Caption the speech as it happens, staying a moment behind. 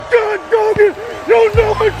You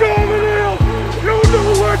know what time it is! You know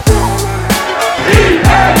what time it is!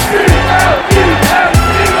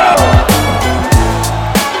 E-S-E-L-E-S-E-L!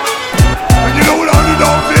 And you know what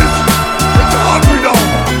underdogs is? It's a hungry dog.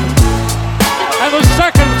 And the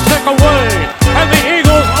second sick away, and the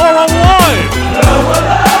Eagles are alive!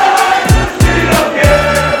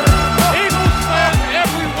 Eagles fans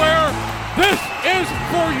everywhere, this is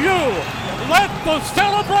for you! Let the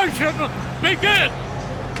celebration begin!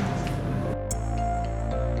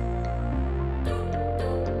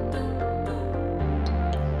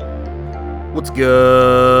 What's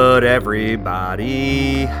good,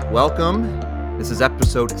 everybody? Welcome. This is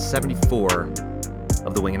episode 74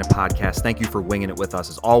 of the Wingin' It podcast. Thank you for winging it with us.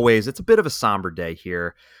 As always, it's a bit of a somber day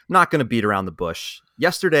here. I'm not going to beat around the bush.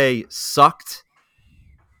 Yesterday sucked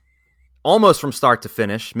almost from start to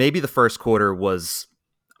finish. Maybe the first quarter was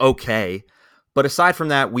okay. But aside from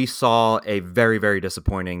that, we saw a very, very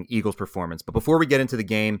disappointing Eagles performance. But before we get into the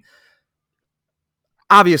game,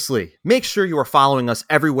 obviously, make sure you are following us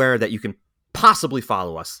everywhere that you can possibly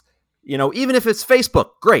follow us. You know, even if it's Facebook,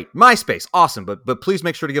 great. MySpace, awesome. But please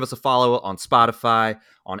make sure to give us a follow on Spotify,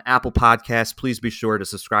 on Apple Podcasts. Please be sure to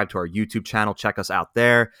subscribe to our YouTube channel. Check us out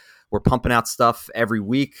there. We're pumping out stuff every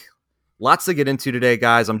week. Lots to get into today,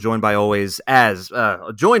 guys. I'm joined as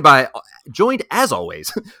always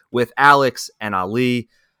with Alex and Ali.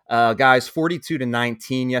 Guys,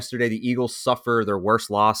 42-19 yesterday. The Eagles suffer their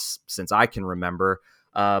worst loss since I can remember.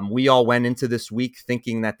 We all went into this week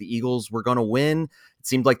thinking that the Eagles were going to win. It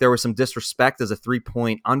seemed like there was some disrespect as a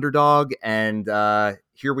 3-point underdog, and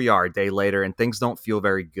here we are a day later, and things don't feel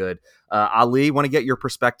very good. Ali, want to get your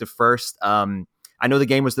perspective first. I know the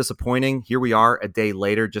game was disappointing. Here we are a day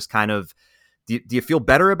later, just kind of, do you feel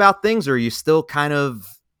better about things, or are you still kind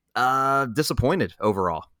of disappointed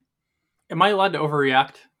overall? Am I allowed to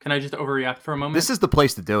overreact? Can I just overreact for a moment? This is the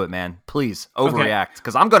place to do it, man. Please overreact,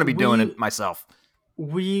 because I'm going to be doing it myself.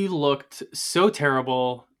 We looked so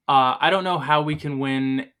terrible. I don't know how we can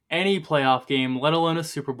win any playoff game, let alone a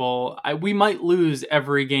Super Bowl. We might lose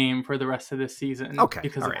every game for the rest of this season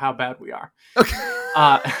because of how bad we are. Okay.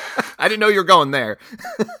 I didn't know you were going there.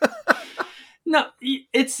 No,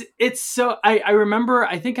 it's so... I remember,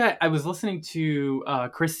 I think I was listening to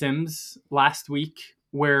Chris Sims last week,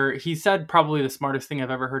 where he said probably the smartest thing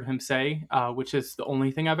I've ever heard him say, which is the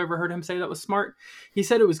only thing I've ever heard him say that was smart. He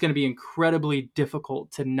said it was going to be incredibly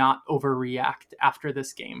difficult to not overreact after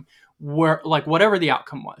this game, where, like, whatever the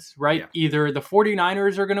outcome was, right? Yeah. Either the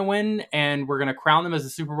 49ers are going to win and we're going to crown them as the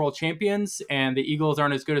Super Bowl champions and the Eagles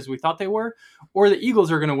aren't as good as we thought they were, or the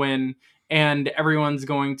Eagles are going to win and everyone's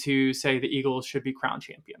going to say the Eagles should be crowned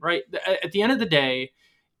champion, right? At the end of the day,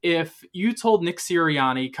 if you told Nick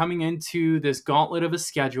Sirianni coming into this gauntlet of a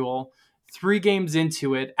schedule, 3 games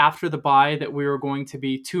into it after the bye, that we were going to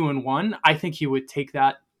be 2-1, I think he would take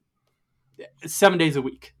that 7 days a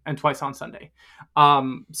week and twice on Sunday.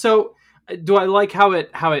 So do I like how it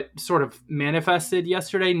sort of manifested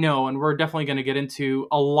yesterday? No, and we're definitely going to get into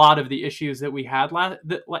a lot of the issues that we had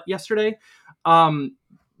yesterday.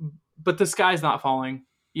 But the sky's not falling.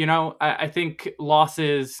 You know, I think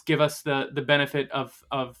losses give us the benefit of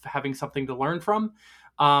having something to learn from,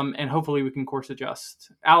 and hopefully we can course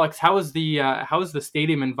adjust. Alex, how is the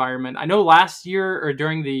stadium environment? I know last year or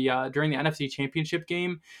during the NFC Championship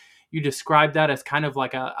game, you described that as kind of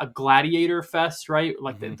like a gladiator fest, right?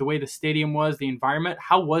 Like the way the stadium was, the environment.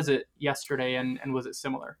 How was it yesterday, and was it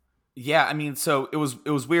similar? Yeah, I mean, so it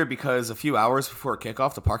was weird because a few hours before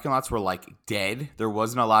kickoff, the parking lots were like dead. There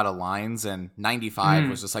wasn't a lot of lines, and 95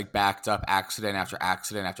 was just like backed up, accident after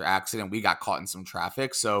accident after accident. We got caught in some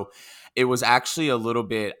traffic. So it was actually a little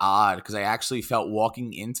bit odd because I actually felt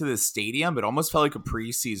walking into the stadium, it almost felt like a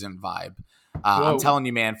preseason vibe. I'm telling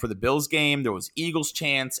you, man, for the Bills game, there was Eagles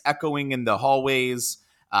chants echoing in the hallways.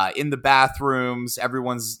 In the bathrooms,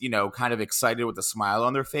 everyone's, kind of excited with a smile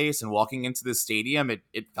on their face, and walking into the stadium, it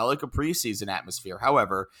felt like a preseason atmosphere.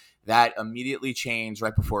 However, that immediately changed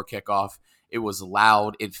right before kickoff. It was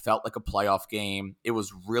loud. It felt like a playoff game. It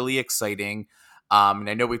was really exciting. And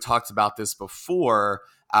I know we talked about this before.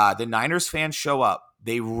 The Niners fans show up.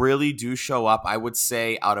 They really do show up. I would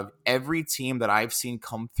say out of every team that I've seen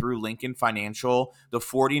come through Lincoln Financial, the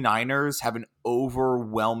 49ers have an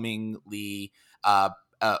overwhelming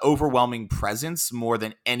presence more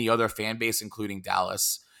than any other fan base, including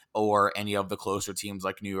Dallas or any of the closer teams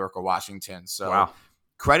like New York or Washington. So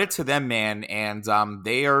credit to them, man. And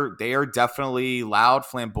they are definitely loud,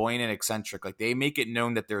 flamboyant, and eccentric. Like, they make it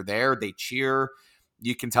known that they're there. They cheer.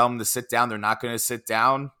 You can tell them to sit down. They're not going to sit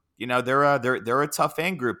down. They're a tough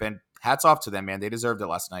fan group, and hats off to them, man. They deserved it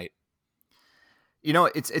last night. You know,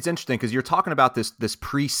 it's interesting because you're talking about this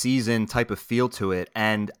preseason type of feel to it,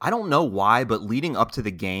 and I don't know why, but leading up to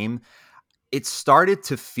the game, it started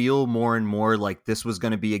to feel more and more like this was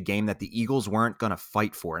going to be a game that the Eagles weren't going to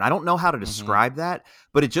fight for. And I don't know how to describe that,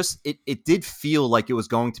 but it did feel like it was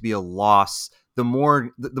going to be a loss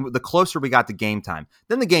the closer we got to game time.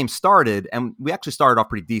 Then the game started, and we actually started off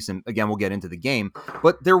pretty decent. Again, we'll get into the game,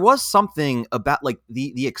 but there was something about like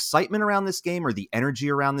the excitement around this game, or the energy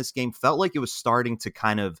around this game, felt like it was starting to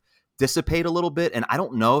kind of dissipate a little bit. And I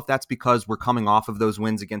don't know if that's because we're coming off of those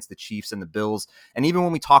wins against the Chiefs and the Bills. And even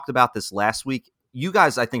when we talked about this last week, you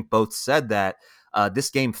guys, I think, both said that this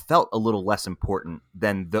game felt a little less important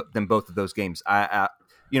than both of those games.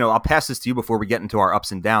 I'll pass this to you before we get into our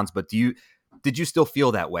ups and downs, but did you still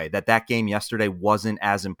feel that way, that game yesterday wasn't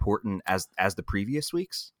as important as the previous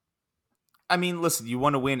weeks? I mean, listen, you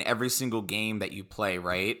want to win every single game that you play,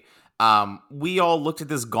 right? We all looked at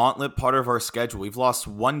this gauntlet part of our schedule. We've lost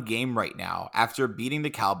one game right now after beating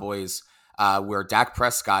the Cowboys, where Dak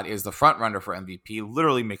Prescott is the front runner for MVP.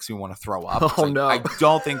 Literally makes me want to throw up. No. I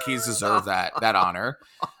don't think he's deserved that honor.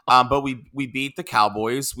 But we beat the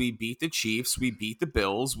Cowboys, we beat the Chiefs, we beat the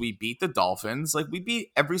Bills, we beat the Dolphins. Like, we beat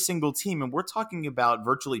every single team, and we're talking about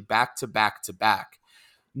virtually back to back to back.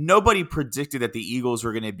 Nobody predicted that the Eagles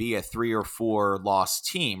were going to be a 3 or 4 loss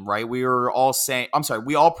team, right? We all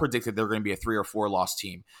predicted they were going to be a 3 or 4 loss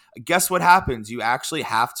team. Guess what happens? You actually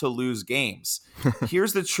have to lose games.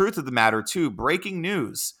 Here's the truth of the matter, too. Breaking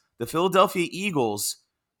news. The Philadelphia Eagles,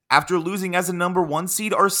 after losing as a number 1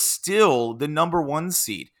 seed, are still the number 1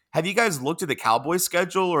 seed. Have you guys looked at the Cowboys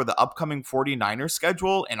schedule or the upcoming 49ers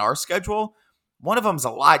schedule and our schedule? One of them's a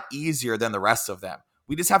lot easier than the rest of them.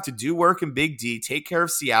 We just have to do work in Big D, take care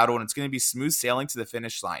of Seattle, and it's going to be smooth sailing to the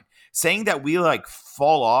finish line. Saying that we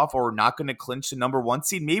fall off or we're not going to clinch the number 1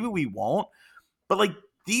 seed, maybe we won't. But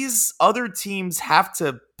these other teams have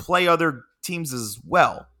to play other teams as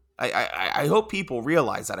well. I hope people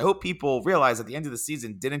realize that. I hope people realize that the end of the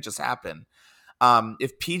season didn't just happen.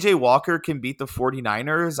 If PJ Walker can beat the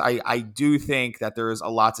 49ers, I do think that there is a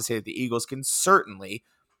lot to say that the Eagles can certainly,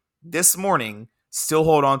 this morning, still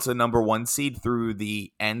hold on to the number 1 seed through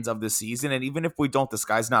the end of the season. And even if we don't, the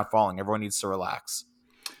sky's not falling. Everyone needs to relax.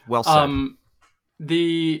 Well said.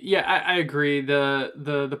 I agree.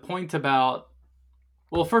 The point about,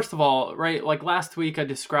 well, first of all, right, like last week I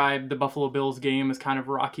described the Buffalo Bills game as kind of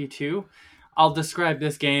Rocky 2. I'll describe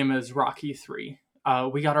this game as Rocky 3.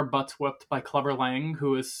 We got our butts whipped by Clubber Lang,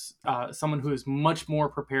 who is someone who is much more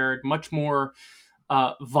prepared, much more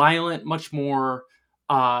violent, much more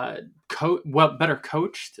better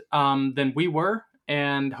coached than we were.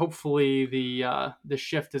 And hopefully the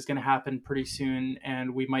shift is going to happen pretty soon,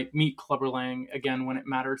 and we might meet Clubber Lang again when it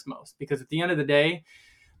matters most. Because at the end of the day,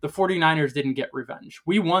 the 49ers didn't get revenge.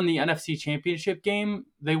 We won the NFC Championship game.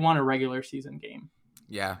 They won a regular season game.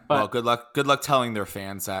 Yeah, well, good luck telling their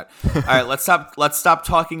fans that. All right, let's stop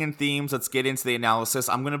talking in themes. Let's get into the analysis.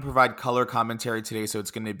 I'm going to provide color commentary today, so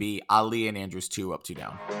it's going to be Ali and Andrew's 2 up, 2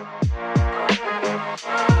 down.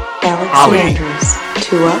 Alex Ali. and Andrews,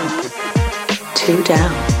 2 up, 2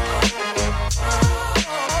 down.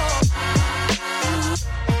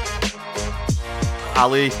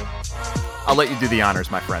 Ali, I'll let you do the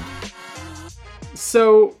honors, my friend.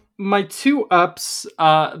 So my 2 ups,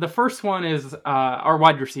 the first one is our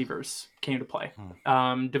wide receivers came to play.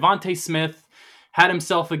 Devontae Smith had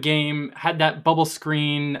himself a game, had that bubble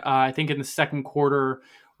screen, I think in the second quarter,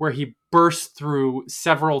 where he burst through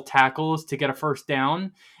several tackles to get a first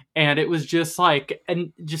down. And it was just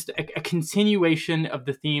a continuation of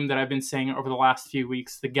the theme that I've been saying over the last few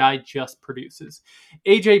weeks. The guy just produces.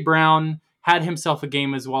 A.J. Brown had himself a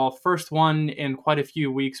game as well. First one in quite a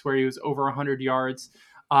few weeks where he was over 100 yards.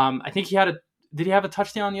 I think did he have a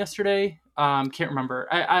touchdown yesterday? Can't remember.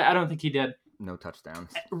 I don't think he did. No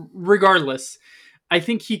touchdowns. Regardless, I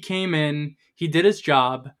think he came in, he did his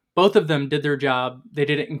job. Both of them did their job. They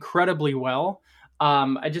did it incredibly well.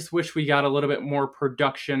 I just wish we got a little bit more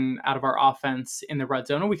production out of our offense in the red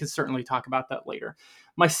zone, and we can certainly talk about that later.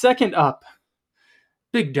 My second up,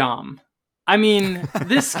 Big Dom. I mean,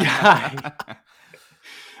 this guy,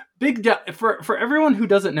 Big Dom, for everyone who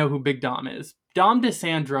doesn't know who Big Dom is, Dom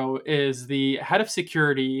DeSandro is the head of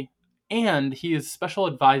security, and he is special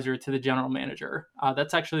advisor to the general manager.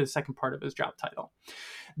 That's actually the second part of his job title.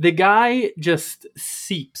 The guy just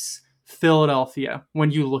seeps Philadelphia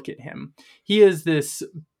when you look at him. He is this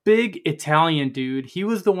big Italian dude. He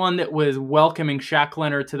was the one that was welcoming Shaq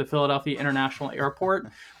Leonard to the Philadelphia International Airport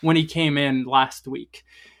when he came in last week.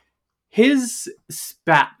 His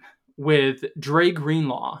spat with Dre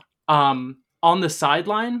Greenlaw on the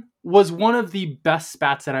sideline was one of the best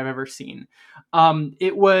spats that I've ever seen.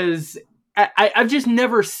 It was, I've just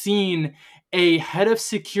never seen a head of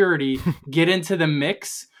security get into the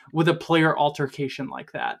mix with a player altercation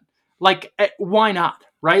like that. Like, why not?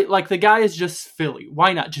 Right? Like, the guy is just Philly.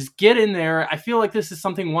 Why not? Just get in there. I feel like this is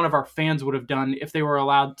something one of our fans would have done if they were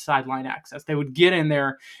allowed sideline access. They would get in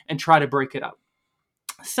there and try to break it up.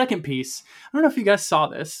 Second piece, I don't know if you guys saw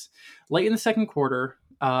this. Late in the second quarter,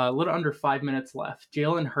 a little under 5 minutes left,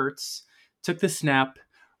 Jalen Hurts took the snap,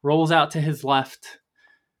 rolls out to his left,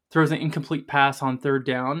 throws an incomplete pass on third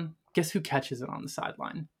down. Guess who catches it on the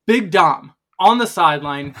sideline? Big Dom on the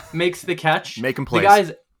sideline makes the catch. Making plays. The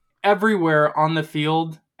guy's everywhere on the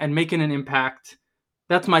field and making an impact.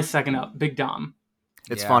 That's my second up, Big Dom.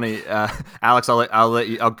 It's funny, Alex. I'll let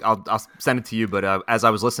you. I'll send it to you. But as I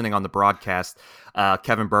was listening on the broadcast,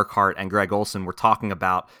 Kevin Burkhardt and Greg Olson were talking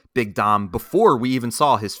about Big Dom before we even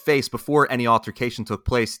saw his face. Before any altercation took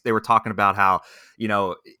place, they were talking about how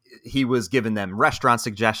he was giving them restaurant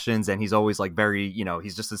suggestions, and he's always like very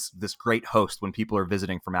he's just this great host when people are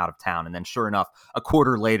visiting from out of town. And then sure enough, a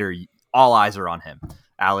quarter later, all eyes are on him.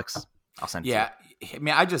 Alex, I'll send it to you. I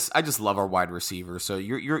mean, I just love our wide receiver. So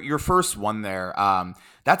your first one there,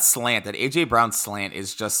 that slant, that AJ Brown slant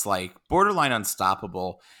is just like borderline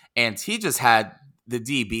unstoppable. And he just had the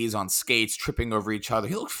DBs on skates tripping over each other.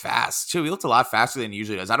 He looked fast too. He looked a lot faster than he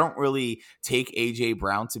usually does. I don't really take AJ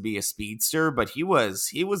Brown to be a speedster, but he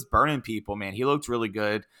was burning people, man. He looked really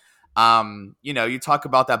good. You talk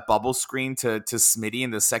about that bubble screen to Smitty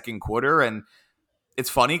in the second quarter, and it's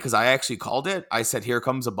funny because I actually called it. I said, here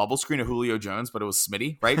comes a bubble screen of Julio Jones, but it was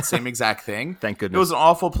Smitty, right? Same exact thing. Thank goodness. It was an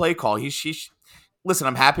awful play call. Listen,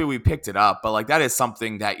 I'm happy we picked it up, but like that is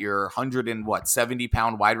something that your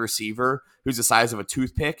 170-pound wide receiver who's the size of a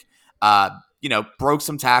toothpick, broke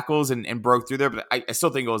some tackles and broke through there. But I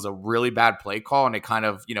still think it was a really bad play call, and it kind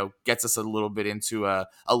of, gets us a little bit into a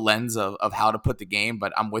lens of how to put the game.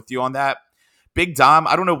 But I'm with you on that. Big Dom,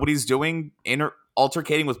 I don't know what he's doing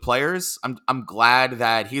altercating with players. I'm glad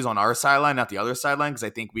that he's on our sideline, not the other sideline, because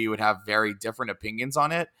I think we would have very different opinions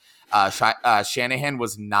on it. Shanahan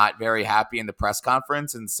was not very happy in the press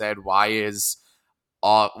conference and said, why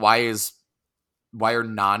are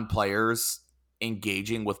non-players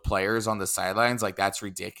engaging with players on the sidelines? Like, that's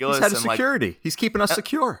ridiculous. He's head of security. He's keeping us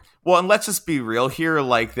secure. Well, and let's just be real here.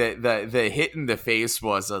 Like the hit in the face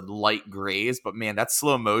was a light graze, but man, that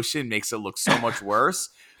slow motion makes it look so much worse.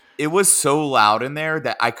 It was so loud in there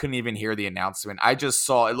that I couldn't even hear the announcement. I just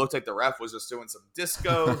saw, it looked like the ref was just doing some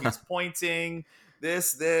disco. He's pointing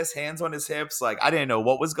this, hands on his hips. Like, I didn't know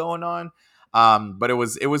what was going on. But it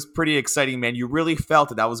was pretty exciting, man. You really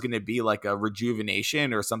felt that was going to be like a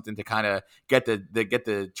rejuvenation or something to kind of get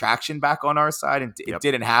the traction back on our side. And it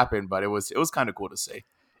didn't happen, but it was kind of cool to see.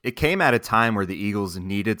 It came at a time where the Eagles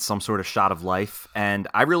needed some sort of shot of life, and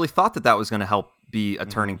I really thought that was going to help be a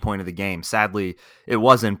turning point of the game. Sadly, it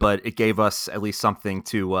wasn't, but it gave us at least something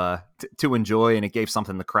to enjoy, and it gave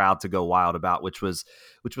something the crowd to go wild about, which was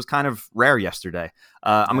kind of rare yesterday.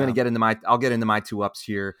 I'm going to get into my two ups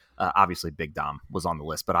here. Obviously, Big Dom was on the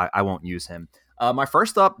list, but I won't use him. My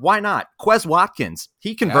first up, why not? Quez Watkins.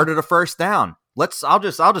 He converted a first down. I'll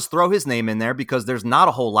just throw his name in there because there's not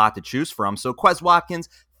a whole lot to choose from. So Quez Watkins,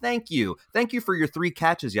 thank you for your 3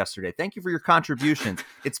 catches yesterday. Thank you for your contributions.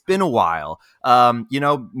 It's been a while.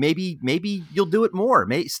 Maybe you'll do it more.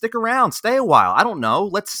 Stick around, stay a while. I don't know.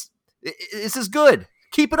 This is good.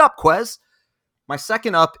 Keep it up, Quez. My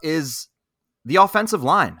second up is the offensive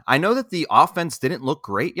line. I know that the offense didn't look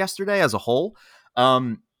great yesterday as a whole,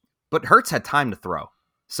 but Hurts had time to throw.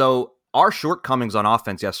 So our shortcomings on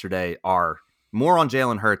offense yesterday are more on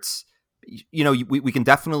Jalen Hurts. We can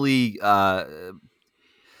definitely call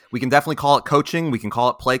it coaching. We can call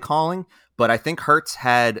it play calling. But I think Hurts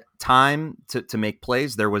had time to make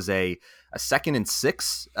plays. There was a 2nd and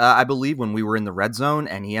 6, I believe, when we were in the red zone,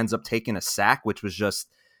 and he ends up taking a sack, which was just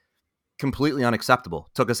completely unacceptable.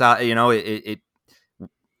 Took us out. It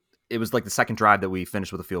was like the second drive that we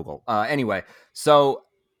finished with a field goal. Anyway, so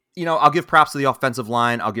I'll give props to the offensive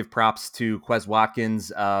line. I'll give props to Quez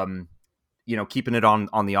Watkins. Keeping it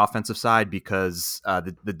on the offensive side because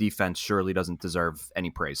the defense surely doesn't deserve any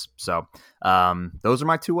praise. So those are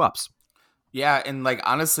my 2 ups. Yeah, and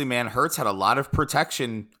honestly, man, Hurts had a lot of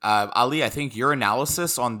protection. Ali, I think your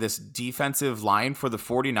analysis on this defensive line for the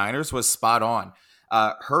 49ers was spot on.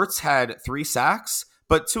 Hurts had 3 sacks,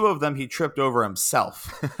 but 2 of them he tripped over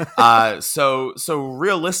himself. So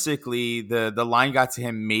realistically, the line got to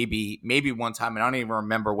him maybe one time, and I don't even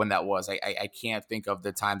remember when that was. I can't think of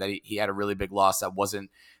the time that he had a really big loss that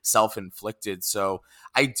wasn't self-inflicted. So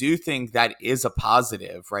I do think that is a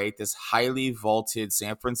positive, right? This highly vaulted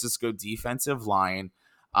San Francisco defensive line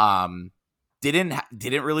didn't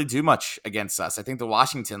really do much against us. I think the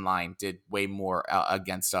Washington line did way more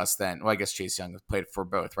against us than, well, I guess Chase Young played for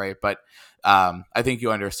both, right? But I think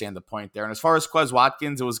you understand the point there. And as far as Quez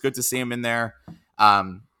Watkins, it was good to see him in there.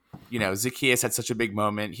 Zacchaeus had such a big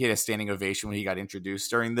moment. He had a standing ovation when he got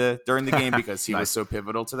introduced during the game because he Nice. was so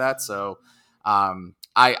pivotal to that. So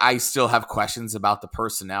I still have questions about the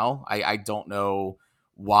personnel. I don't know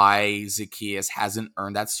why Zacchaeus hasn't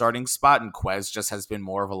earned that starting spot and Quez just has been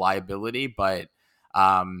more of a liability. But,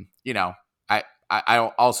 I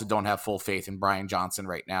also don't have full faith in Brian Johnson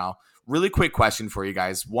right now. Really quick question for you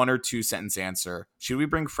guys. 1 or 2 sentence answer. Should we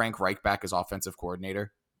bring Frank Reich back as offensive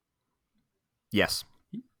coordinator? Yes.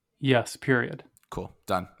 Yes, period. Cool.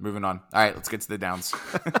 Done. Moving on. All right, let's get to the downs.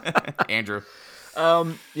 Andrew.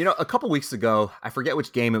 A couple weeks ago, I forget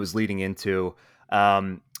which game it was leading into,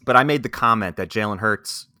 but I made the comment that Jalen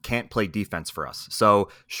Hurts can't play defense for us. So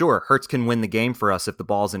sure, Hurts can win the game for us if the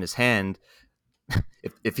ball's in his hand,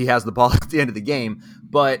 if he has the ball at the end of the game.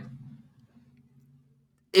 But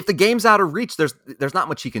if the game's out of reach, there's not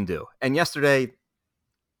much he can do. And yesterday,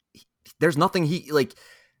 there's nothing he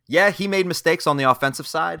made mistakes on the offensive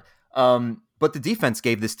side, but the defense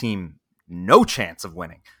gave this team no chance of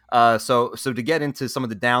winning. So to get into some of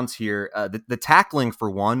the downs here, the tackling for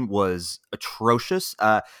one was atrocious.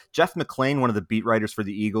 Jeff McClain, one of the beat writers for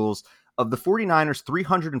the Eagles, of the 49ers,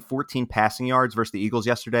 314 passing yards versus the Eagles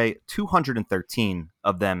yesterday, 213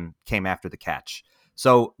 of them came after the catch.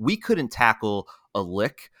 So we couldn't tackle a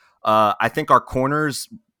lick. I think our corners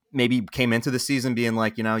maybe came into the season being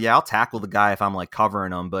like, I'll tackle the guy if I'm like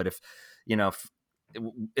covering him. But if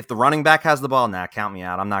the running back has the ball, count me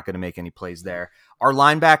out. I'm not going to make any plays there. Our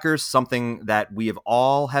linebackers, something that we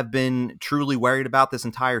have been truly worried about this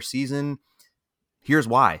entire season. Here's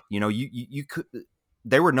why.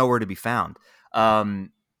 They were nowhere to be found.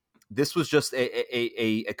 This was just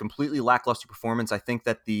a completely lackluster performance. I think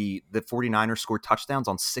that the 49ers scored touchdowns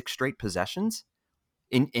on 6 straight possessions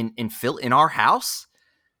in our house.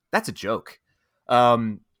 That's a joke.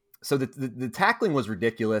 So the tackling was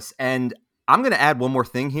ridiculous. And I'm going to add one more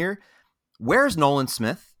thing here. Where's Nolan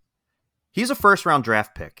Smith? He's a first-round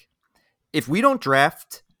draft pick. If we don't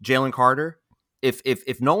draft Jalen Carter,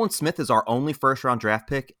 if Nolan Smith is our only first-round draft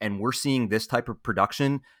pick and we're seeing this type of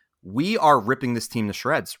production, we are ripping this team to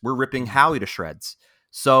shreds. We're ripping Howie to shreds.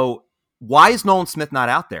 So why is Nolan Smith not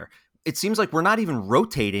out there? It seems like we're not even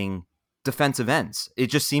rotating defensive ends. It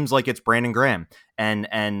just seems like it's Brandon Graham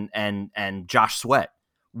and Josh Sweat.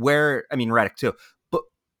 Reddick too. But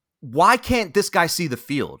why can't this guy see the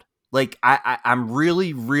field? Like I'm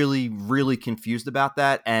really, really, really confused about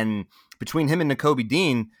that. And between him and Nakobe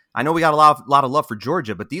Dean, I know we got a lot of love for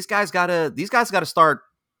Georgia, but these guys gotta start,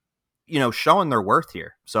 showing their worth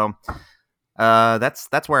here. So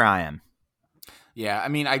that's where I am. Yeah,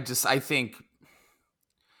 I think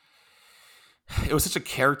it was such a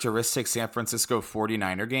characteristic San Francisco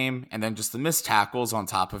 49er game, and then just the missed tackles on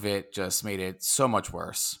top of it just made it so much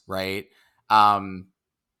worse, right?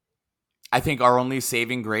 I think our only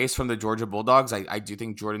saving grace from the Georgia Bulldogs, I do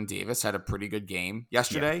think Jordan Davis had a pretty good game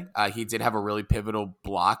yesterday. Yeah. He did have a really pivotal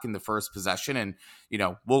block in the first possession, and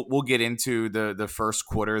we'll get into the first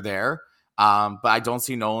quarter there. But I don't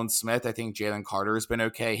see Nolan Smith. I think Jalen Carter has been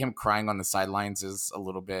okay. Him crying on the sidelines is a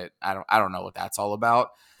little bit. I don't know what that's all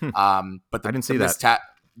about. But I didn't see that.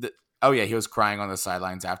 He was crying on the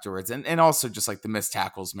sidelines afterwards, and also just like the missed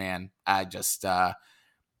tackles, man. I just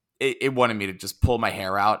it wanted me to just pull my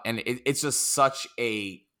hair out, and it's just such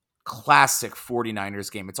a classic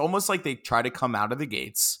 49ers game. It's almost like they try to come out of the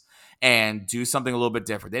gates and do something a little bit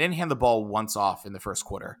different. They didn't hand the ball once off in the first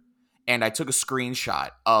quarter. And I took a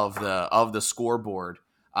screenshot of the scoreboard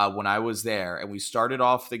when I was there, and we started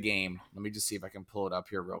off the game. Let me just see if I can pull it up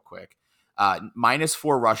here real quick.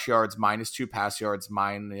 -4 rush yards, -2 pass yards,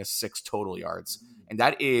 -6 total yards, and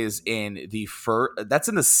that is in that's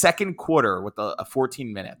in the second quarter with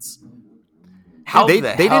 14 minutes. They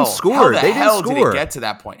didn't score. How the hell did it get to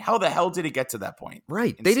that point? How the hell did it get to that point?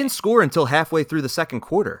 Right. Insane. They didn't score until halfway through the second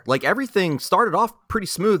quarter. Like everything started off pretty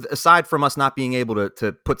smooth, aside from us not being able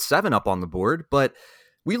to put 7 up on the board. But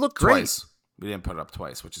we looked great. Twice. We didn't put it up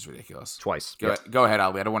twice, which is ridiculous. Twice. Go ahead,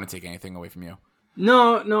 Ali. I don't want to take anything away from you.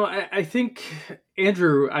 No. I think,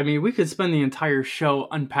 Andrew, we could spend the entire show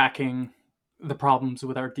unpacking the problems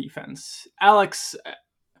with our defense. Alex,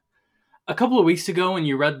 a couple of weeks ago when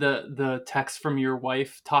you read the text from your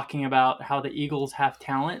wife talking about how the Eagles have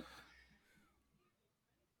talent,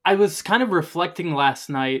 I was kind of reflecting last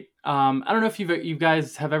night. I don't know if you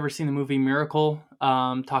guys have ever seen the movie Miracle,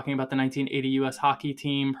 talking about the 1980 U.S. hockey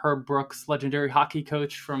team. Herb Brooks, legendary hockey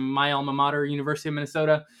coach from my alma mater, University of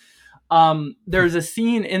Minnesota. There's a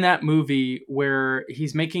scene in that movie where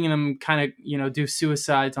he's making them kind of, do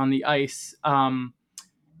suicides on the ice. And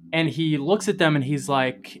he looks at them and he's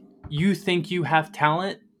like, "You think you have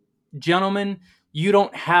talent? Gentlemen, you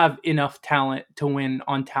don't have enough talent to win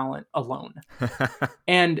on talent alone."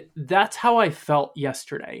 And that's how I felt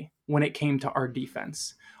yesterday when it came to our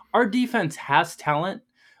defense. Our defense has talent,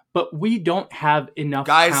 but we don't have enough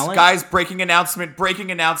talent. Guys, breaking announcement.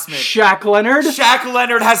 Shaq Leonard? Shaq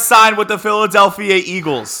Leonard has signed with the Philadelphia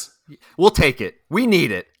Eagles. We'll take it. We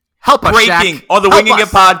need it. Help us, Breaking Shaq. on the Help Wingin It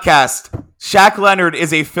us. podcast. Shaq Leonard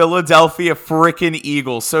is a Philadelphia freaking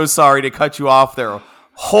Eagle. So sorry to cut you off there.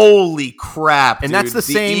 Holy crap, And dude. that's the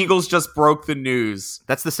same- Eagles just broke the news.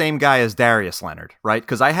 That's the same guy as Darius Leonard, right?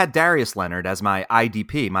 Because I had Darius Leonard as my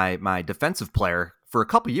IDP, my defensive player for a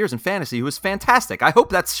couple years in fantasy, who was fantastic. I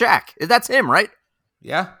hope that's Shaq. That's him, right?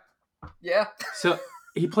 Yeah. Yeah. So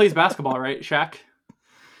he plays basketball, right, Shaq?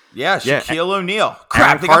 Yeah, Shaquille O'Neal. Aaron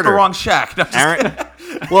Crap, they got the Carter. wrong Shaq. No,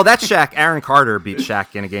 Well, that's Shaq. Aaron Carter beat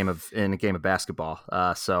Shaq in a game of basketball.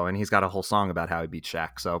 And he's got a whole song about how he beat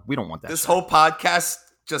Shaq. So we don't want that. This Shaq. whole podcast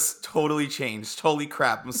just totally changed. Holy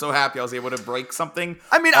crap. I'm so happy I was able to break something.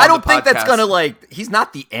 I mean, on I don't the think that's podcast. gonna he's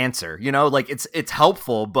not the answer, it's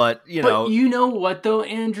helpful, but But you know what though,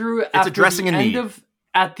 Andrew? It's addressing a need.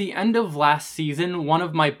 At the end of last season, one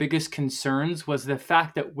of my biggest concerns was the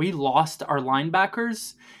fact that we lost our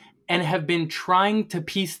linebackers and have been trying to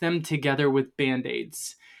piece them together with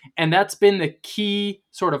Band-Aids. And that's been the key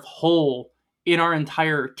sort of hole in our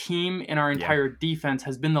entire team, in our entire defense,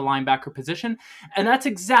 has been the linebacker position. And that's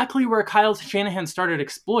exactly where Kyle Shanahan started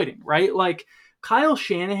exploiting, right? Like, Kyle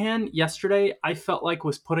Shanahan yesterday, I felt like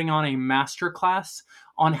was putting on a masterclass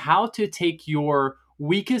on how to take your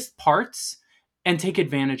weakest parts and take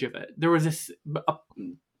advantage of it. There was a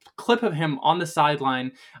clip of him on the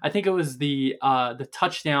sideline. I think it was the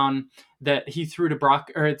touchdown that he threw to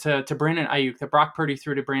to Brandon Ayuk, that Brock Purdy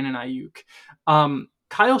threw to Brandon Ayuk.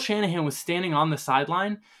 Kyle Shanahan was standing on the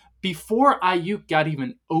sideline before Ayuk got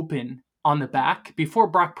even open on the back. Before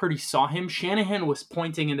Brock Purdy saw him, Shanahan was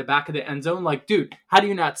pointing in the back of the end zone like, "Dude, how do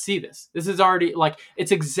you not see this? This is already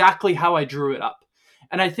it's exactly how I drew it up."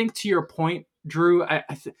 And I think to your point, Drew,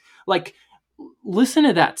 listen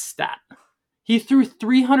to that stat. He threw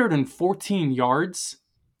 314 yards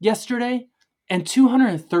yesterday, and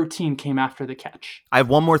 213 came after the catch. I have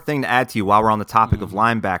one more thing to add to you while we're on the topic of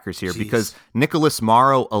linebackers here, because Nicholas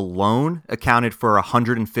Morrow alone accounted for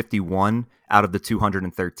 151 out of the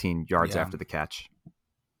 213 yards after the catch.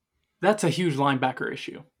 That's a huge linebacker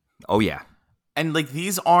issue. Oh, yeah. And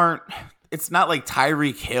it's not like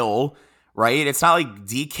Tyreek Hill, right? It's not like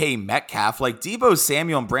DK Metcalf. Like Deebo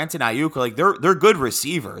Samuel and Brandon Ayuk, they're good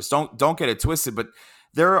receivers. Don't get it twisted, but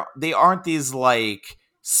they aren't these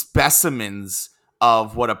specimens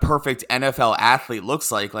of what a perfect NFL athlete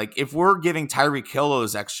looks like. Like, if we're giving Tyreek Hill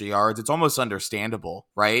those extra yards, it's almost understandable,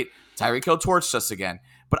 right? Tyreek Hill torched us again.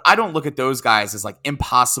 But I don't look at those guys as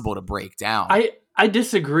impossible to break down. I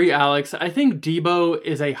disagree, Alex. I think Deebo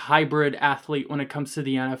is a hybrid athlete when it comes to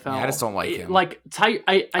the NFL. Yeah, I just don't like him.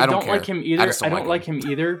 I don't like him either. I don't like him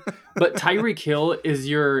either. But Tyreek Hill is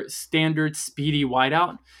your standard speedy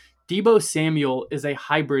wideout. Deebo Samuel is a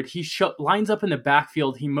hybrid. He lines up in the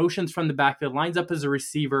backfield. He motions from the backfield, lines up as a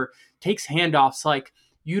receiver, takes handoffs.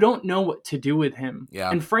 You don't know what to do with him.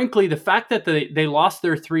 Yeah. And frankly, the fact that they lost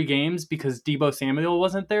their 3 games because Deebo Samuel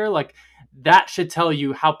wasn't there, that should tell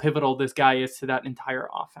you how pivotal this guy is to that entire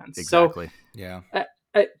offense. Exactly. Yeah.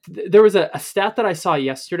 There was a stat that I saw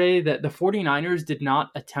yesterday that the 49ers did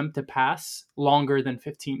not attempt to pass longer than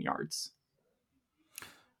 15 yards.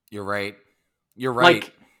 You're right. You're right.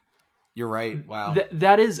 You're right. Wow.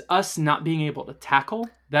 That is us not being able to tackle.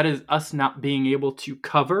 That is us not being able to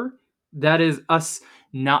cover. That is us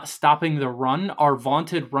not stopping the run. Our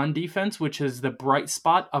vaunted run defense, which is the bright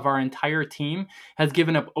spot of our entire team, has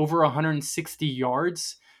given up over 160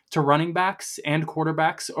 yards to running backs and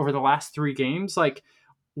quarterbacks over the last 3 games.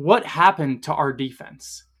 What happened to our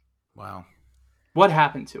defense? Wow. What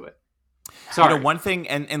happened to it? Sorry. One thing,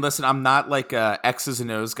 and listen, I'm not a X's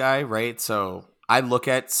and O's guy, right? So I look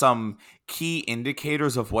at some key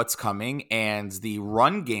indicators of what's coming, and the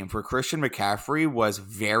run game for Christian McCaffrey was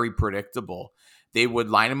very predictable. They would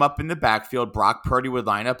line him up in the backfield. Brock Purdy would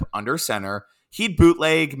line up under center. He'd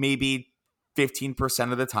bootleg maybe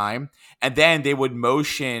 15% of the time. And then they would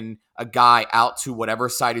motion a guy out to whatever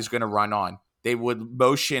side he's going to run on. They would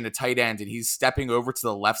motion a tight end and he's stepping over to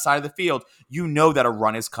the left side of the field. You know that a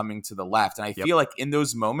run is coming to the left. And I feel like in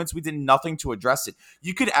those moments, we did nothing to address it.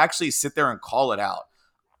 You could actually sit there and call it out.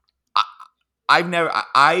 I've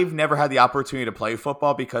never had the opportunity to play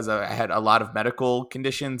football because I had a lot of medical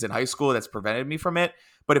conditions in high school that's prevented me from it.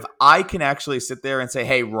 But if I can actually sit there and say,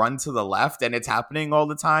 hey, run to the left, and it's happening all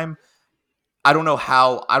the time, I don't know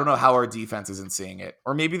how our defense isn't seeing it.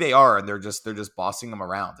 Or maybe they are and they're just bossing them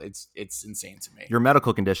around. It's insane to me. Your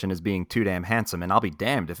medical condition is being too damn handsome, and I'll be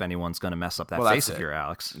damned if anyone's going to mess up that face of yours,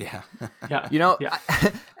 Alex. Yeah. Yeah.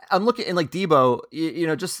 I'm looking in like Debo,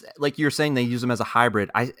 just like you're saying, they use him as a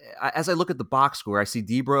hybrid. As I look at the box score, I see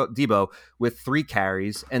Debo with 3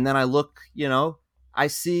 carries, and then I look, I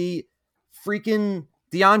see freaking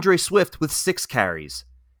DeAndre Swift with 6 carries.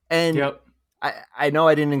 And I know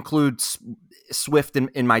I didn't include Swift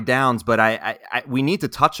in my downs, but we need to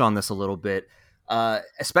touch on this a little bit,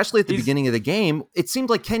 especially at the beginning of the game. It seemed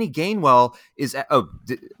like Kenny Gainwell is.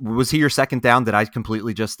 Was he your second down? Did I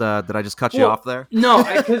completely just cut you off there? No,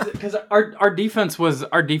 because our defense was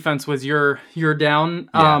your down.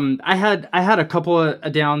 Yeah. I had a couple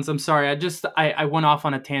of downs. I'm sorry. I went off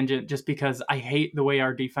on a tangent just because I hate the way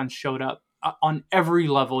our defense showed up on every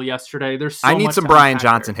level yesterday. I need some Brian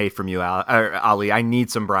Johnson hate from you, Ali. I need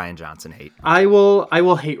some Brian Johnson hate. I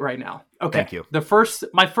will hate right now. Okay. Thank you.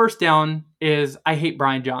 My first down is I hate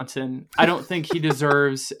Brian Johnson. I don't think he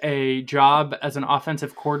deserves a job as an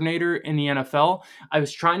offensive coordinator in the NFL. I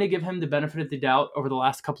was trying to give him the benefit of the doubt over the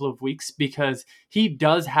last couple of weeks because he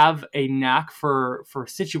does have a knack for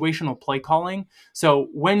situational play calling. So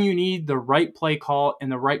when you need the right play call in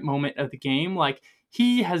the right moment of the game, like,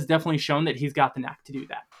 he has definitely shown that he's got the knack to do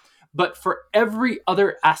that. But for every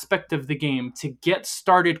other aspect of the game, to get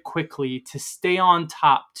started quickly, to stay on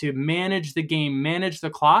top, to manage the game, manage the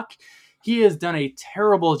clock, he has done a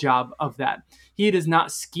terrible job of that. He does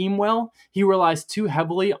not scheme well. He relies too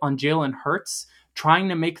heavily on Jalen Hurts, trying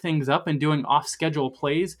to make things up and doing off-schedule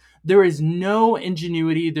plays. There is no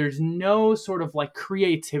ingenuity. There's no sort of like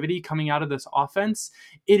creativity coming out of this offense.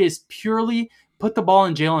 It is purely put the ball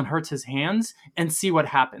in Jalen Hurts' hands and see what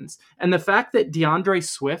happens. And the fact that DeAndre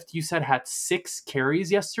Swift, you said, had 6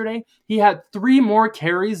 carries yesterday, he had 3 more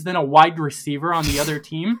carries than a wide receiver on the other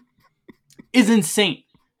team, is insane.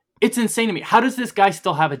 It's insane to me. How does this guy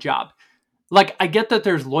still have a job? Like, I get that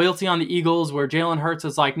there's loyalty on the Eagles where Jalen Hurts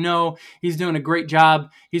is like, no, he's doing a great job.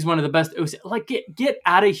 He's one of the best. Like, get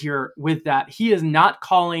out of here with that. He has not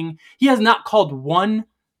called one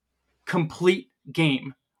complete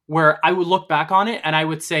game where I would look back on it and I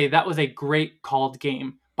would say that was a great called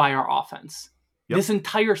game by our offense this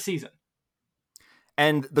entire season.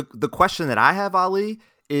 And the question that I have, Ali,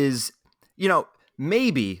 is,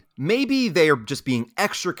 maybe they are just being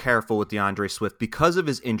extra careful with DeAndre Swift because of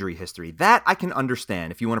his injury history. That I can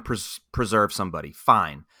understand. If you want to preserve somebody,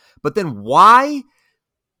 fine. But then why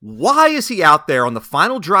is he out there on the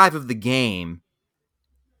final drive of the game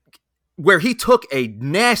where he took a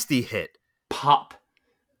nasty hit? Pop.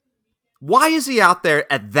 Why is he out there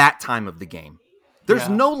at that time of the game? There's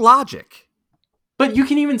no logic. But you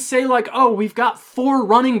can even say like, oh, we've got 4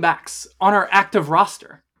 running backs on our active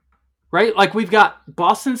roster, right? Like we've got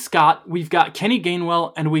Boston Scott, we've got Kenny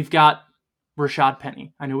Gainwell, and we've got Rashad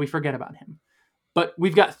Penny. I know we forget about him. But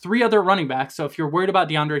we've got 3 other running backs. So if you're worried about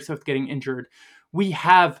DeAndre Swift getting injured, we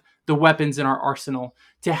have the weapons in our arsenal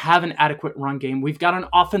to have an adequate run game. We've got an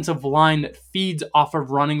offensive line that feeds off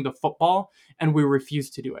of running the football, and we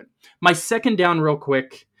refuse to do it. My second down real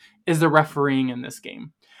quick is the refereeing in this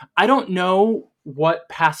game. I don't know what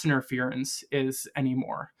pass interference is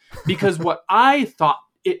anymore, because what I thought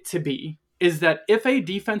it to be is that if a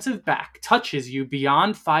defensive back touches you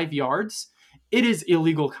beyond 5 yards, it is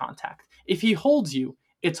illegal contact. If he holds you,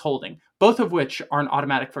 it's holding, both of which are an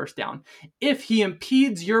automatic first down. If he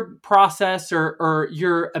impedes your process or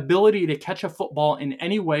your ability to catch a football in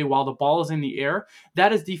any way while the ball is in the air,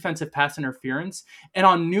 that is defensive pass interference. And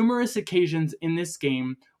on numerous occasions in this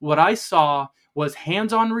game, what I saw was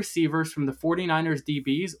hands-on receivers from the 49ers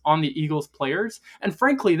DBs on the Eagles players. And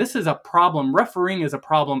frankly, this is a problem. Refereeing is a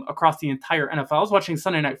problem across the entire NFL. I was watching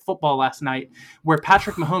Sunday Night Football last night where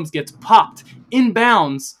Patrick Mahomes gets popped in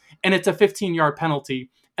bounds and it's a 15-yard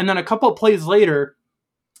penalty. And then a couple of plays later,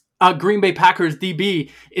 Green Bay Packers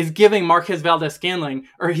DB is giving Marquez Valdez-Scantling,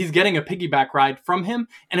 or he's getting a piggyback ride from him,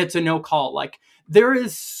 and it's a no call. Like, there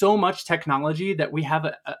is so much technology that we have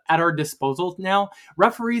at our disposal now.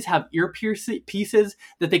 Referees have pieces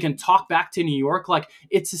that they can talk back to New York. Like,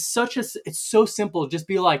 it's so simple. Just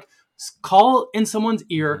be like, Call in someone's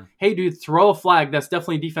ear, hey, dude, throw a flag. That's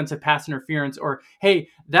definitely defensive pass interference. Or, hey,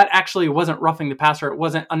 that actually wasn't roughing the passer. It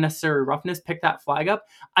wasn't unnecessary roughness. Pick that flag up.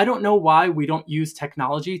 I don't know why we don't use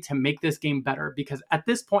technology to make this game better, because at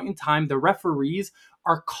this point in time, the referees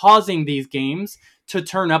are causing these games to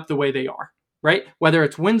turn up the way they are, right? Whether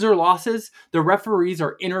it's wins or losses, the referees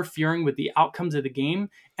are interfering with the outcomes of the game,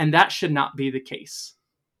 and that should not be the case.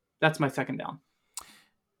 That's my second down.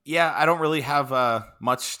 Yeah, I don't really have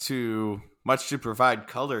much to provide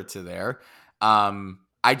color to there.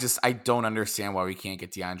 I don't understand why we can't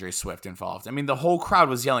get DeAndre Swift involved. I mean, the whole crowd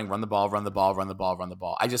was yelling, "Run the ball, run the ball, run the ball, run the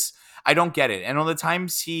ball." I don't get it. And on the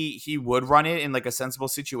times he would run it in like a sensible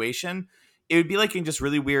situation, it would be like in just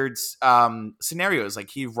really weird scenarios. Like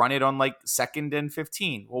he'd run it on like 2nd and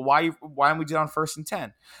 15. Well, why don't we do it on 1st and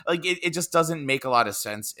 10? Like it just doesn't make a lot of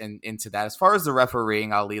sense into that. As far as the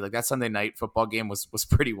refereeing, Ali, like that Sunday night football game was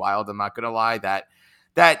pretty wild. I'm not gonna lie.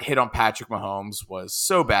 That hit on Patrick Mahomes was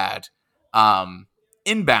so bad.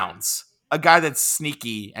 Inbounds, a guy that's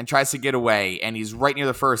sneaky and tries to get away, and he's right near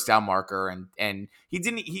the first down marker, and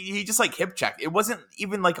he just like hip checked. It wasn't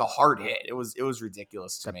even like a hard hit. It was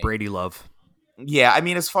ridiculous to me. Brady love. Yeah, I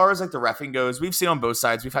mean, as far as like the reffing goes, we've seen on both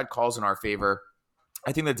sides. We've had calls in our favor.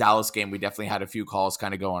 I think the Dallas game, we definitely had a few calls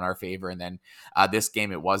kind of go in our favor, and then this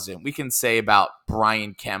game it wasn't. We can say about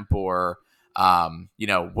Brian Kemp or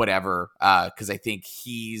whatever, because I think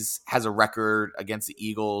has a record against the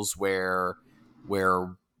Eagles where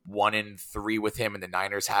 1-3 with him, and the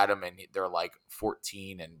Niners had him, and they're like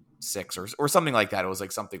 14-6 or something like that. It was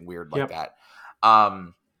like something weird like that.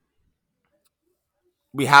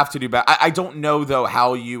 We have to do better. I don't know, though,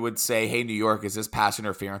 how you would say, hey, New York, is this pass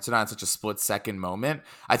interference or not in such a split-second moment?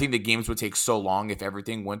 I think the games would take so long if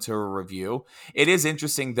everything went to a review. It is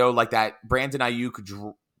interesting, though, like that Brandon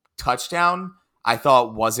Ayuk touchdown, I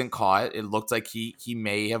thought wasn't caught. It looked like he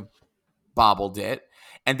may have bobbled it.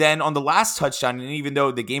 And then on the last touchdown, and even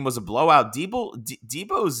though the game was a blowout,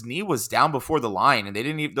 Debo's knee was down before the line, and they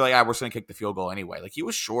didn't even, we're just going to kick the field goal anyway. Like, he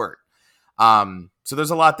was short. So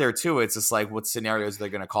there's a lot there too. It's just like what scenarios they're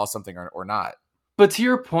going to call something or not. But to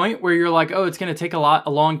your point where you're like, oh, it's going to take a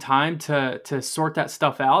long time to sort that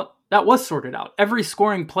stuff out. That was sorted out. Every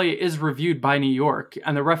scoring play is reviewed by New York,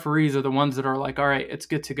 and the referees are the ones that are like, all right, it's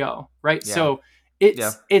good to go. Right. Yeah. So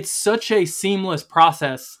it's such a seamless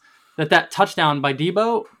process that touchdown by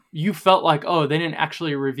Debo, you felt like, oh, they didn't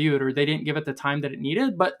actually review it or they didn't give it the time that it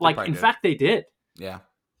needed. But like, in fact, they did. Yeah.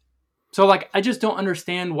 So like, I just don't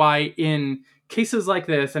understand why in cases like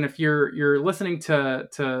this, and if you're listening to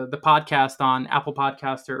the podcast on Apple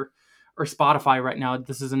Podcast or Spotify right now,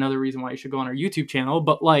 this is another reason why you should go on our YouTube channel.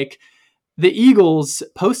 But like, the Eagles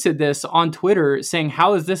posted this on Twitter saying,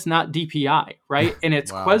 how is this not DPI? Right. And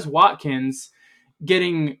it's wow. Quez Watkins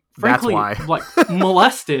getting, frankly, like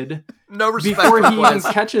molested no respect before he even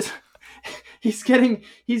catches. He's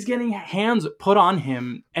getting hands put on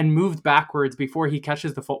him and moved backwards before he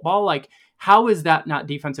catches the football. Like, how is that not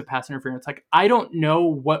defensive pass interference? Like, I don't know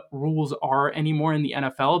what rules are anymore in the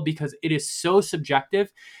NFL because it is so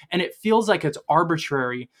subjective and it feels like it's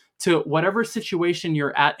arbitrary to whatever situation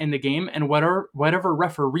you're at in the game and whatever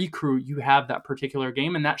referee crew you have that particular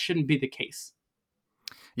game. And that shouldn't be the case.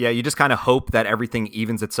 Yeah, you just kind of hope that everything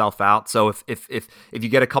evens itself out. So if you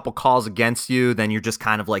get a couple calls against you, then you're just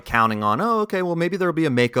kind of like counting on, oh, okay, well, maybe there'll be a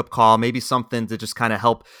makeup call, maybe something to just kind of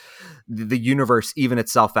help the universe even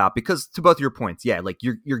itself out. Because to both your points, yeah, like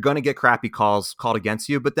you're going to get crappy calls called against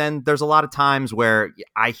you, but then there's a lot of times where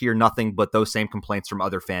I hear nothing but those same complaints from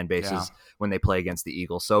other fan bases when they play against the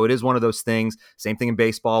Eagles. So it is one of those things. Same thing in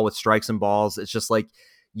baseball with strikes and balls. It's just like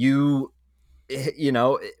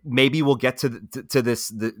maybe we'll get to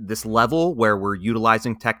this level where we're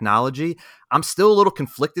utilizing technology. I'm still a little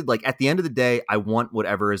conflicted. Like at the end of the day, I want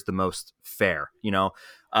whatever is the most fair,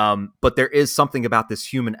 but there is something about this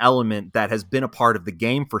human element that has been a part of the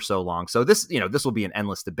game for so long. So this will be an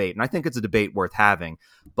endless debate. And I think it's a debate worth having,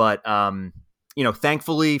 but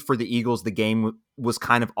thankfully for the Eagles, the game was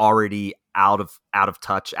kind of already out of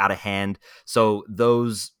touch, out of hand. So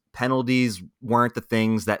those penalties weren't the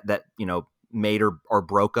things that made or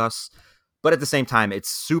broke us. But at the same time, it's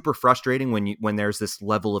super frustrating when there's this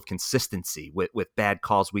level of consistency with bad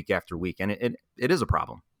calls week after week. And it is a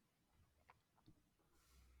problem.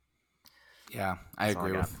 Yeah, I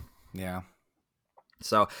agree with. Yeah.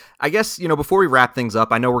 So I guess, before we wrap things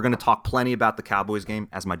up, I know we're going to talk plenty about the Cowboys game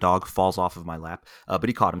as my dog falls off of my lap, but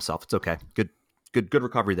he caught himself. It's okay. Good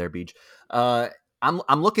recovery there, Beej.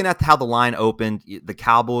 I'm looking at how the line opened. The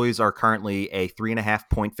Cowboys are currently a 3.5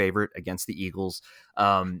 point favorite against the Eagles.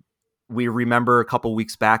 we remember a couple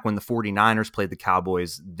weeks back when the 49ers played the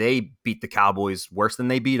Cowboys, they beat the Cowboys worse than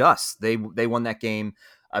they beat us. They won that game.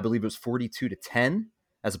 I believe it was 42-10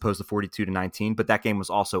 as opposed to 42-19, but that game was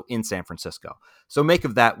also in San Francisco. So make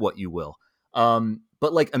of that what you will.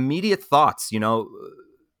 But like immediate thoughts,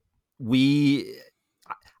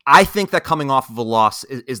 I think that coming off of a loss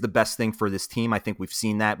is the best thing for this team. I think we've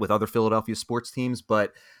seen that with other Philadelphia sports teams,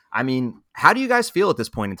 but I mean, how do you guys feel at this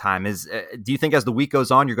point in time? Do you think as the week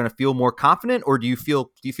goes on, you're going to feel more confident, or do you feel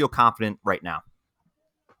confident right now?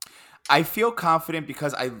 I feel confident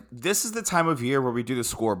because this is the time of year where we do the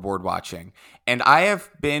scoreboard watching, and I have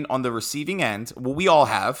been on the receiving end. Well, we all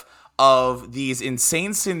have, of these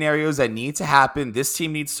insane scenarios that need to happen. This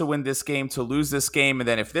team needs to win this game to lose this game. And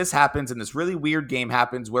then if this happens and this really weird game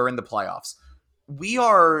happens, we're in the playoffs. We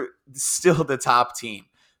are still the top team.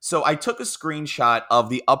 So I took a screenshot of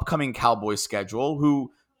the upcoming Cowboys schedule,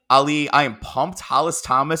 who, Ali, I am pumped. Hollis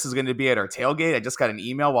Thomas is going to be at our tailgate. I just got an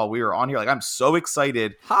email while we were on here. Like, I'm so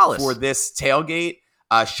excited for this tailgate.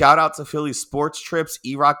 Shout out to Philly Sports Trips.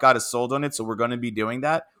 E-Rock got us sold on it, so we're going to be doing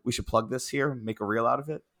that. We should plug this here, make a reel out of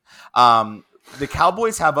it. The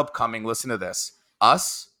Cowboys have upcoming, listen to this,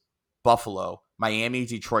 us, Buffalo, Miami,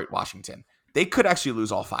 Detroit, Washington. They could actually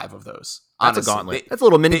lose all 5 of those. That's honestly a gauntlet. That's a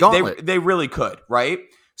little mini gauntlet. They really could, right?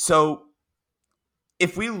 So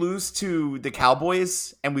if we lose to the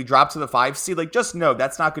Cowboys and we drop to the 5 seed, like, just know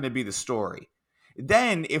that's not going to be the story.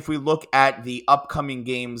 Then if we look at the upcoming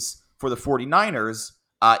games for the 49ers,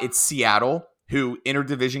 it's Seattle, who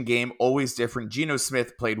interdivision game, always different. Geno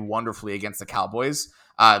Smith played wonderfully against the Cowboys.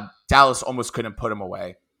 Dallas almost couldn't put him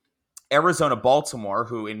away. Arizona, Baltimore,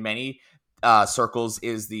 who in many circles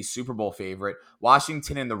is the Super Bowl favorite.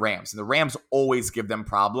 Washington and the Rams. And the Rams always give them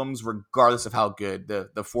problems regardless of how good the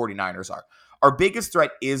 49ers are. Our biggest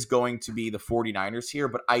threat is going to be the 49ers here,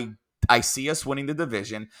 but I see us winning the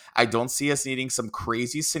division. I don't see us needing some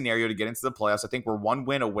crazy scenario to get into the playoffs. I think we're 1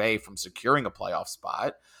 win away from securing a playoff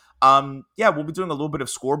spot. We'll be doing a little bit of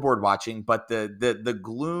scoreboard watching, but the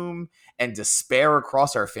gloom and despair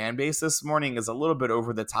across our fan base this morning is a little bit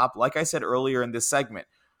over the top. Like I said earlier in this segment,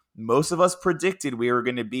 most of us predicted we were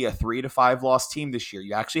going to be a 3-5 loss team this year.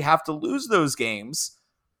 You actually have to lose those games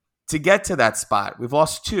to get to that spot. We've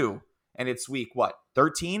lost 2, and it's week,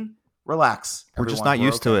 13? Relax. We're just not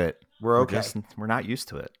used to it. We're okay. We're not used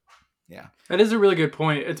to it. Yeah. That is a really good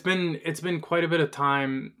point. It's been quite a bit of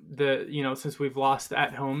time since we've lost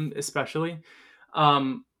at home, especially.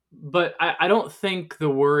 But I don't think the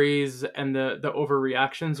worries and the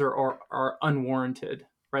overreactions are unwarranted,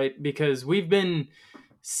 right? Because we've been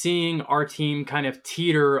seeing our team kind of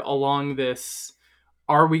teeter along this,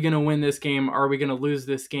 are we going to win this game? Are we going to lose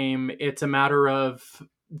this game? It's a matter of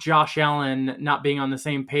Josh Allen not being on the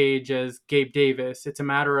same page as Gabe Davis. It's a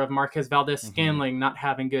matter of Marquez Valdez-Scantling not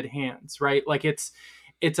having good hands, right? Like it's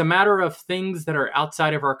a matter of things that are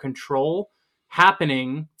outside of our control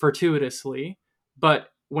happening fortuitously.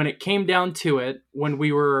 But when it came down to it, when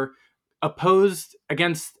we were opposed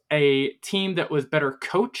against a team that was better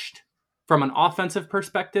coached from an offensive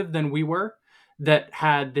perspective than we were, that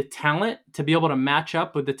had the talent to be able to match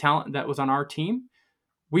up with the talent that was on our team,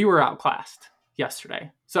 we were outclassed yesterday.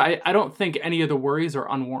 So I don't think any of the worries are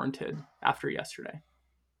unwarranted after yesterday.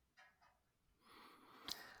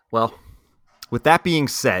 Well, with that being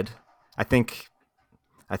said, I think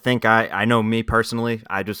I know me personally.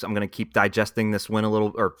 I'm going to keep digesting this win a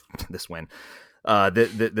little, or this win,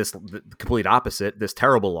 the complete opposite, this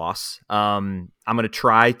terrible loss. I'm going to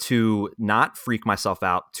try to not freak myself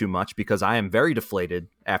out too much because I am very deflated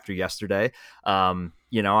after yesterday. The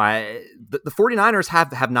 49ers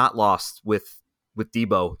have not lost with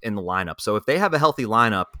Debo in the lineup. So if they have a healthy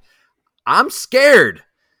lineup, I'm scared.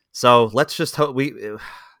 So let's just hope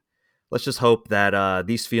that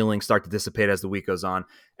these feelings start to dissipate as the week goes on.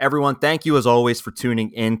 Everyone, thank you as always for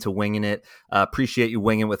tuning in to Wingin' It. Appreciate you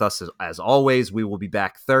winging with us as always. We will be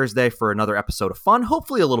back Thursday for another episode of fun,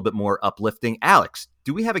 hopefully a little bit more uplifting. Alex,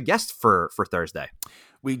 do we have a guest for Thursday?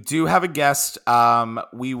 We do have a guest.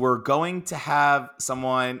 We were going to have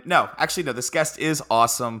someone. No, this guest is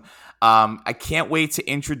awesome. I can't wait to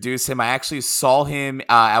introduce him. I actually saw him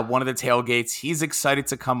at one of the tailgates. He's excited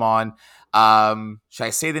to come on. Should I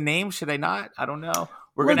say the name? Should I not? I don't know.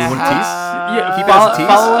 We're going to have...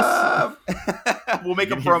 follow us. We'll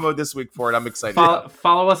make a promo this week for it. I'm excited.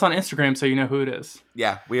 Follow us on Instagram so you know who it is.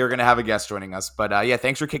 Yeah, we are going to have a guest joining us. But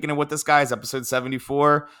thanks for kicking it with us, guys. Episode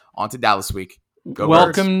 74. On to Dallas Week. Go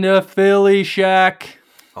Welcome Birds. to Philly, Shaq.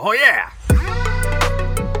 Oh, yeah.